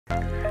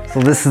So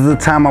this is the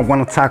time I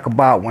want to talk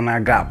about when I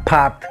got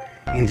popped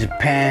in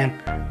Japan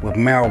with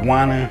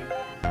marijuana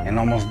and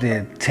almost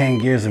did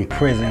 10 years in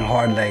prison,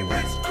 hard labor.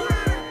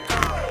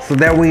 So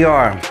there we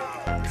are,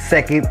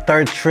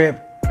 third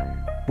trip,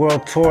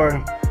 world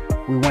tour.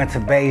 We went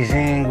to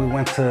Beijing, we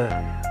went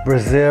to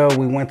Brazil,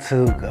 we went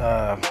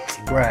to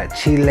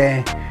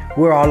Chile.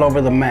 We're all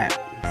over the map.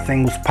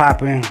 Thing was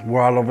popping,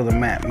 we're all over the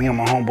map. Me and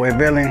my homeboy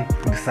Villain,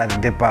 we decided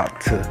to dip out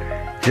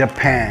to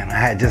Japan. I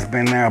had just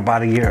been there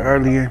about a year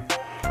earlier.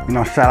 You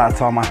know, shout out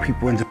to all my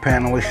people in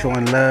Japan, always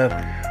showing love,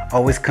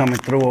 always coming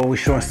through, always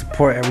showing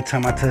support every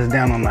time I touch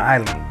down on the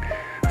island.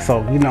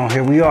 So, you know,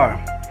 here we are.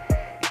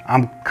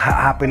 I'm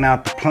hopping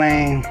out the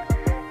plane,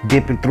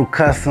 dipping through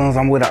customs.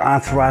 I'm with an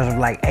entourage of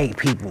like 8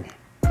 people,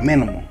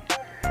 minimum.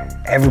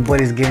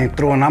 Everybody's getting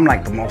through and I'm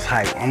like the most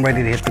hype. I'm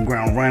ready to hit the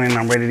ground running,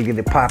 I'm ready to get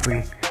it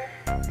popping,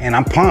 and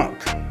I'm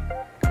pumped.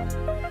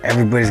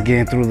 Everybody's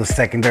getting through the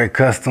secondary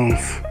customs.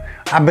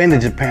 I've been to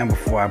Japan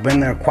before, I've been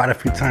there quite a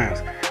few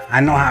times. I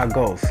know how it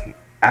goes.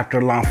 After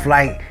a long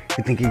flight,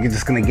 you think you're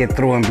just gonna get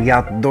through and be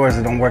out the doors.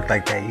 It don't work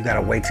like that. You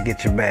gotta wait to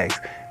get your bags.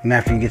 And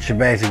after you get your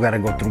bags, you gotta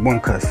go through one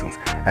customs.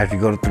 After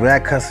you go through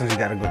that customs, you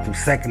gotta go through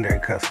secondary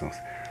customs.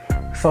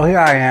 So here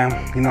I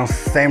am, you know,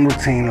 same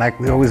routine like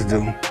we always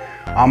do.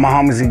 All my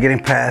homies are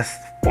getting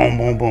past, boom,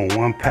 boom, boom.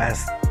 One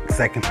pass,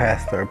 second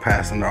pass, third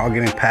pass, and they're all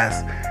getting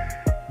past,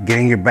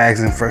 getting your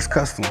bags in first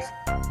customs.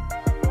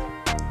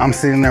 I'm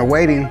sitting there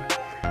waiting.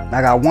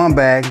 I got one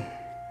bag.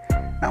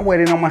 I'm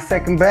waiting on my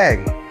second bag.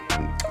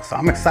 So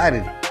I'm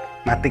excited,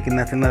 not thinking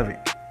nothing of it.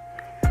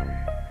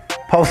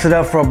 Posted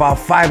up for about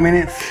 5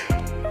 minutes,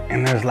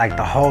 and there's like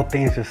the whole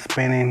thing's just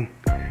spinning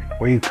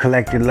where you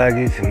collect your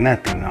luggage and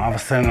nothing. All of a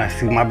sudden I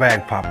see my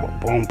bag pop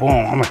up, boom,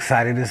 boom. I'm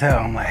excited as hell.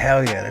 I'm like,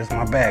 hell yeah, there's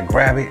my bag,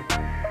 grab it.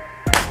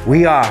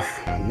 We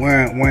off,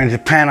 we're in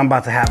Japan. I'm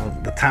about to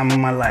have the time of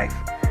my life.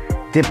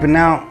 Dipping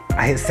out,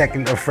 I hit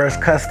second or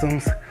first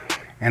customs,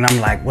 and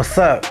I'm like, what's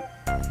up?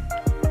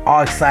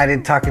 All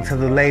excited, talking to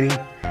the lady.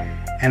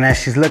 And as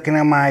she's looking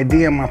at my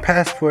ID and my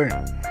passport,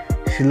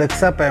 she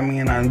looks up at me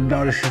and I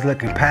notice she's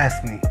looking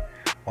past me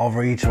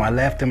over each of my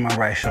left and my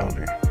right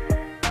shoulder.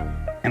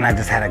 And I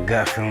just had a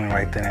gut feeling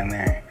right then and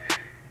there.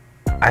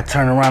 I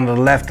turned around to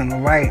the left and the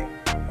right.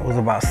 It was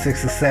about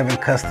 6 or 7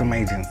 custom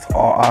agents,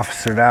 all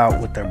officered out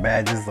with their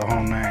badges, the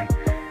whole nine,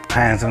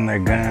 hands on their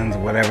guns,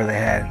 whatever they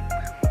had.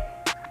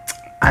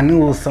 I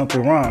knew it was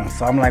something wrong,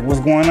 so I'm like,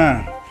 what's going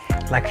on?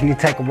 Like, can you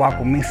take a walk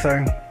with me,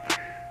 sir?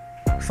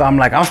 So I'm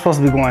like, I'm supposed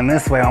to be going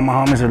this way. All my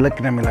homies are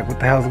looking at me like, what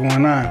the hell's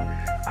going on?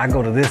 I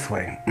go to this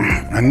way.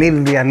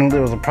 Immediately, I knew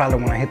there was a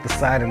problem when I hit the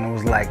side, and it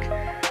was like,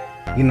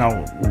 you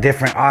know,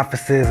 different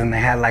offices, and they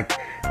had like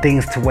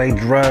things to weigh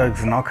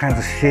drugs and all kinds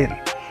of shit.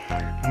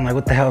 I'm like,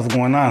 what the hell's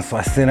going on? So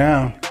I sit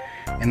down,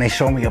 and they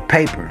show me a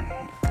paper.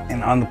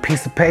 And on the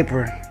piece of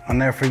paper, I'll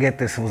never forget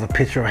this, it was a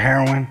picture of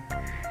heroin,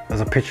 it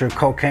was a picture of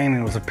cocaine,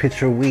 and it was a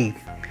picture of weed.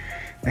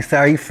 They said,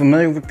 are you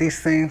familiar with these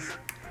things?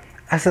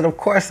 I said, of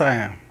course I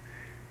am.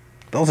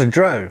 Those are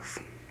drugs.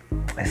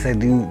 I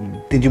said,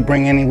 did you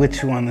bring any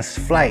with you on this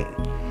flight?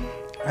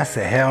 I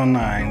said, hell no,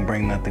 I ain't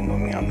bring nothing with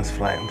me on this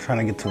flight. I'm trying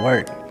to get to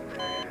work.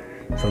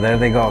 So there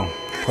they go,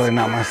 pulling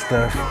out my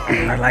stuff.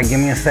 They're like, give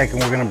me a second,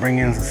 we're gonna bring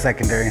in a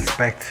secondary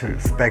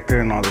inspector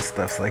and all this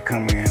stuff. So they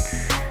come in,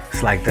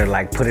 it's like they're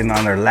like putting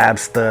on their lab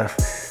stuff,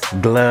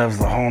 gloves,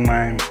 the whole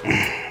nine.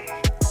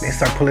 They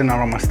start pulling out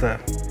all my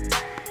stuff.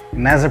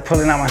 And as they're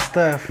pulling out my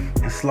stuff,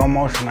 in slow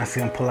motion, I see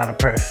them pull out a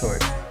pair of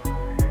shorts.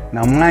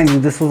 Now mind you,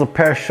 this was a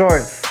pair of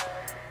shorts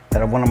that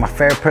are one of my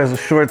favorite pairs of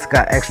shorts,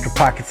 got extra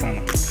pockets on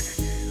them.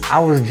 I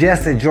was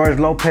just at George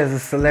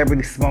Lopez's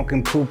celebrity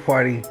smoking pool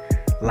party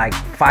like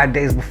 5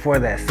 days before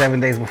that, 7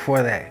 days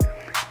before that.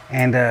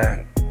 And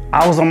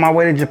I was on my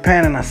way to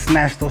Japan and I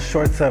snatched those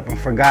shorts up and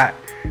forgot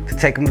to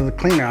take them to the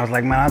cleaner. I was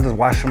like, man, I'll just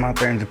wash them out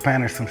there in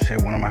Japan or some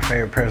shit. One of my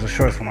favorite pairs of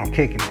shorts when I'm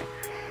kicking it.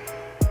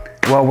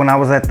 Well, when I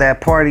was at that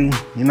party,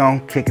 you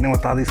know, kicking it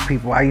with all these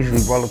people, I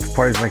usually roll up to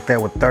parties like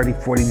that with 30,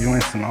 40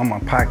 joints in all my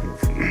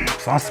pockets.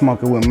 So I'm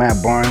smoking with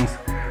Matt Barnes.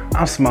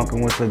 I'm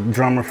smoking with the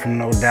drummer from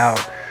No Doubt.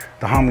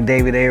 The homie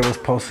David Ayer was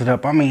posted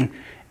up. I mean,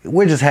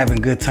 we're just having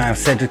good times.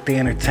 Cedric the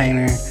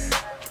Entertainer.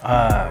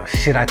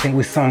 Shit, I think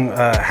we sung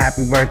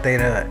Happy Birthday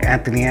to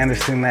Anthony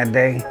Anderson that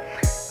day.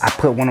 I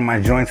put one of my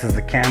joints as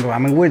a candle. I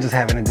mean, we're just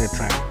having a good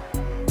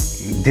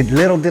time.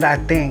 Little did I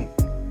think,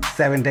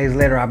 7 days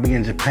later, I'll be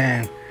in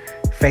Japan,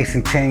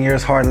 facing 10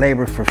 years hard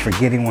labor for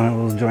forgetting one of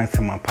those joints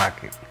in my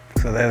pocket.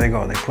 So there they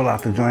go, they pull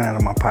out the joint out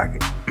of my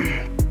pocket.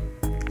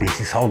 And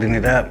she's holding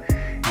it up.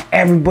 And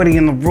everybody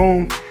in the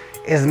room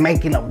is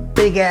making a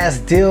big ass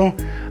deal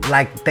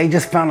like they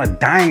just found a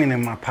diamond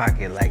in my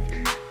pocket. Like,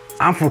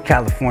 I'm from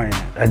California,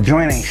 a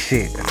joint ain't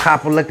shit. The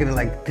cop will look at it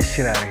like, get this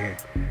shit out of here.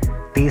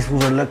 These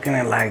fools are looking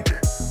at like,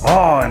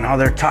 oh, and all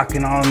they're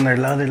talking all in their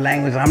other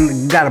language.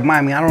 You gotta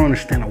mind me, I don't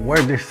understand a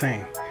word they're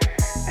saying.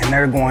 And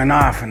they're going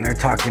off and they're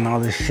talking all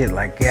this shit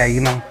like, yeah,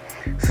 you know.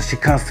 So she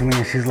comes to me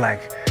and she's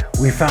like,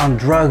 we found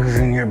drugs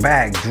in your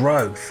bag,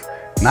 drugs.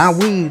 Not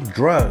weed,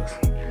 drugs.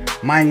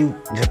 Mind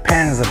you,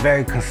 Japan is a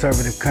very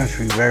conservative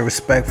country, very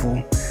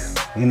respectful.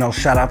 You know,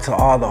 shout out to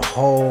all the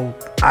whole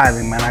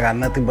island, man. I got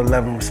nothing but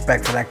love and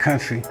respect for that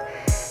country.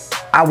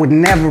 I would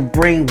never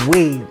bring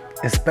weed,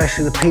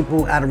 especially the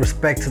people, out of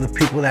respect to the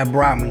people that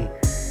brought me.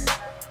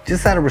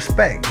 Just out of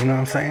respect, you know what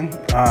I'm saying?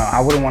 I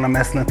wouldn't want to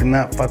mess nothing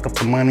up, fuck up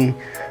the money,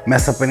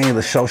 mess up any of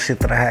the show shit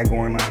that I had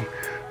going on.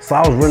 So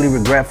I was really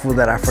regretful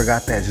that I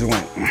forgot that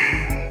joint.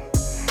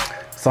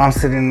 So I'm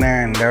sitting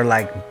there and they're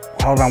like,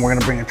 hold on, we're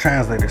gonna bring a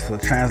translator. So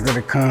the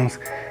translator comes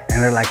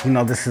and they're like, you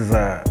know, this is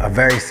a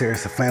very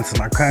serious offense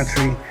in our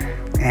country.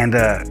 And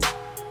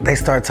they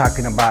start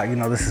talking about, you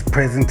know, this is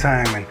prison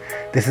time and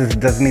this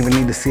doesn't even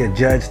need to see a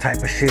judge type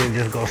of shit. It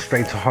just goes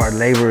straight to hard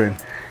labor, and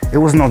it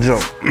was no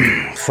joke.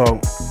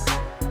 So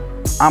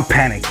I'm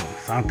panicking.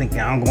 So I'm thinking,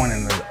 I'm going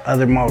in the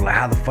other mode, like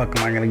how the fuck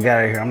am I gonna get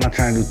out of here? I'm not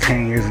trying to do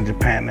 10 years in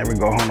Japan, never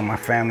go home to my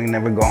family,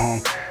 never go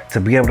home to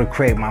be able to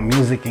create my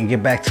music and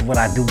get back to what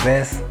I do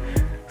best.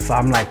 So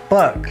I'm like,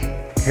 fuck,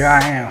 here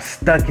I am,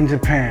 stuck in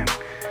Japan.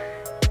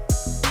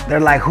 They're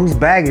like, whose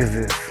bag is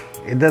this?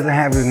 It doesn't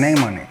have your name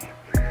on it.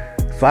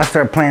 So I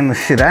start playing the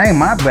shit, that ain't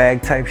my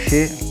bag type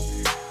shit.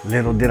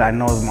 Little did I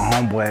know it was my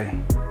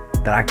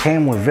homeboy, that I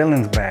came with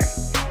Villain's bag.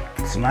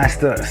 So now I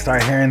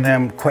start hearing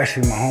them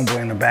questioning my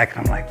homeboy in the back,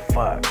 and I'm like,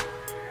 fuck,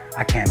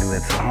 I can't do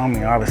that to the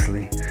homie,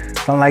 obviously.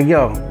 So I'm like,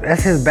 yo,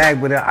 that's his bag,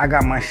 but I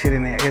got my shit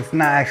in there. It's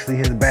not actually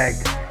his bag.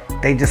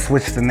 They just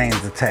switched the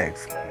names of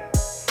tags.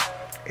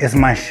 It's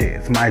my shit,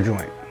 it's my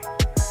joint.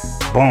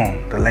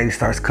 Boom, the lady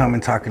starts coming,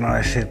 talking all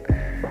that shit.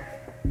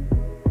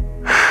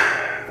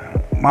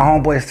 My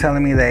homeboy is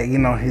telling me that, you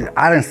know,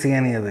 I didn't see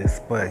any of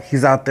this, but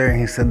he's out there and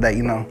he said that,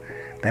 you know,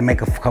 they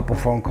make a couple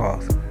phone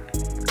calls.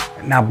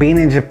 Now, being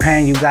in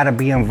Japan, you gotta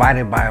be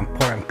invited by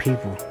important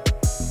people.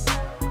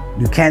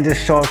 You can't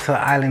just show up to the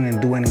island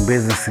and do any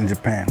business in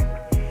Japan.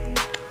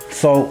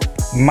 So,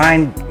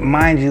 mind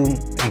you,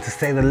 and to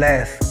say the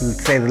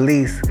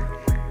least,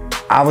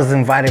 I was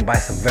invited by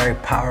some very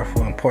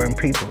powerful, important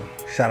people.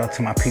 Shout out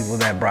to my people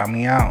that brought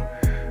me out.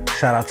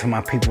 Shout out to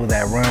my people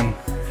that run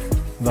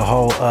the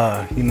whole,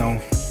 you know,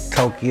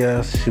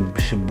 Tokyo,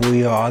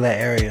 Shibuya, all that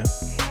area,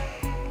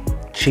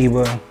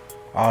 Chiba,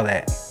 all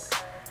that.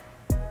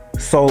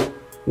 So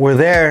we're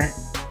there,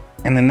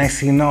 and the next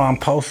thing you know, I'm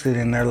posted,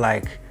 and they're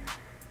like,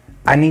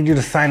 I need you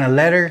to sign a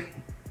letter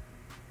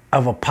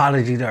of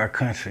apology to our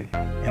country,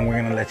 and we're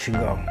gonna let you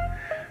go.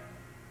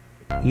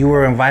 You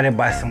were invited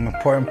by some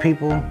important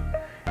people,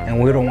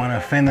 and we don't wanna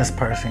offend this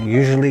person.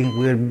 Usually,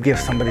 we would give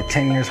somebody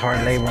 10 years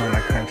hard labor in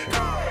our country.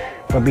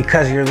 But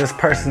because you're this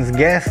person's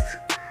guest,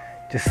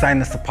 just sign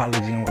this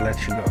apology and we'll let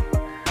you go.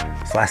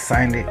 So I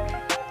signed it.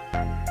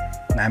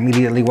 And I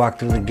immediately walked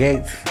through the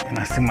gates and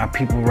I see my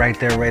people right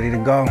there ready to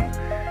go.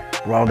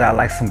 Rolled out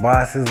like some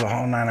bosses, the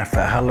whole nine. I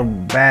felt hella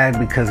bad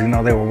because, you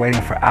know, they were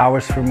waiting for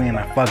hours for me and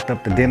I fucked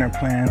up the dinner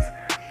plans.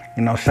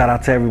 You know, shout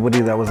out to everybody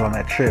that was on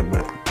that trip.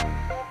 But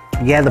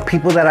yeah, the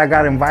people that I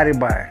got invited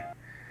by,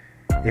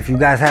 if you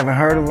guys haven't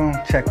heard of them,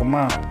 check them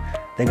out.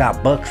 They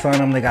got books on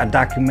them, they got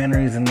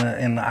documentaries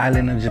in the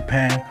island of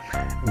Japan.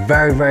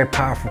 Very, very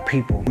powerful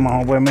people. My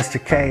homeboy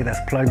Mr. K, that's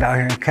plugged out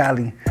here in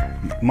Cali.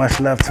 Much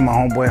love to my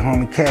homeboy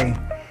Homie K.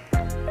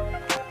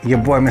 Your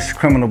boy Mr.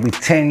 Criminal be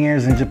 10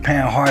 years in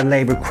Japan, hard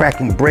labor,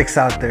 cracking bricks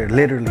out there.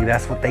 Literally,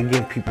 that's what they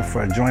give people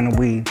for a joint of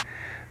weed.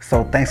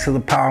 So thanks to the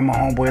power of my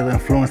homeboy, the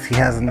influence he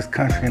has in this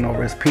country and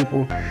over his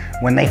people,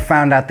 when they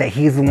found out that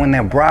he's the one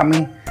that brought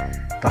me,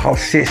 the whole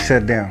shit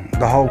shut down.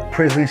 The whole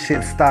prison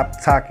shit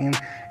stopped talking.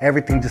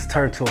 Everything just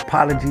turned to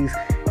apologies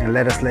and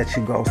let us let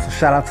you go. So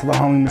shout out to the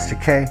homie Mr.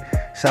 K.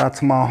 Shout out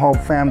to my whole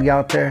family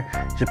out there.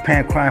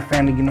 Japan Crime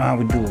family, you know how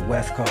we do it,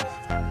 West Coast.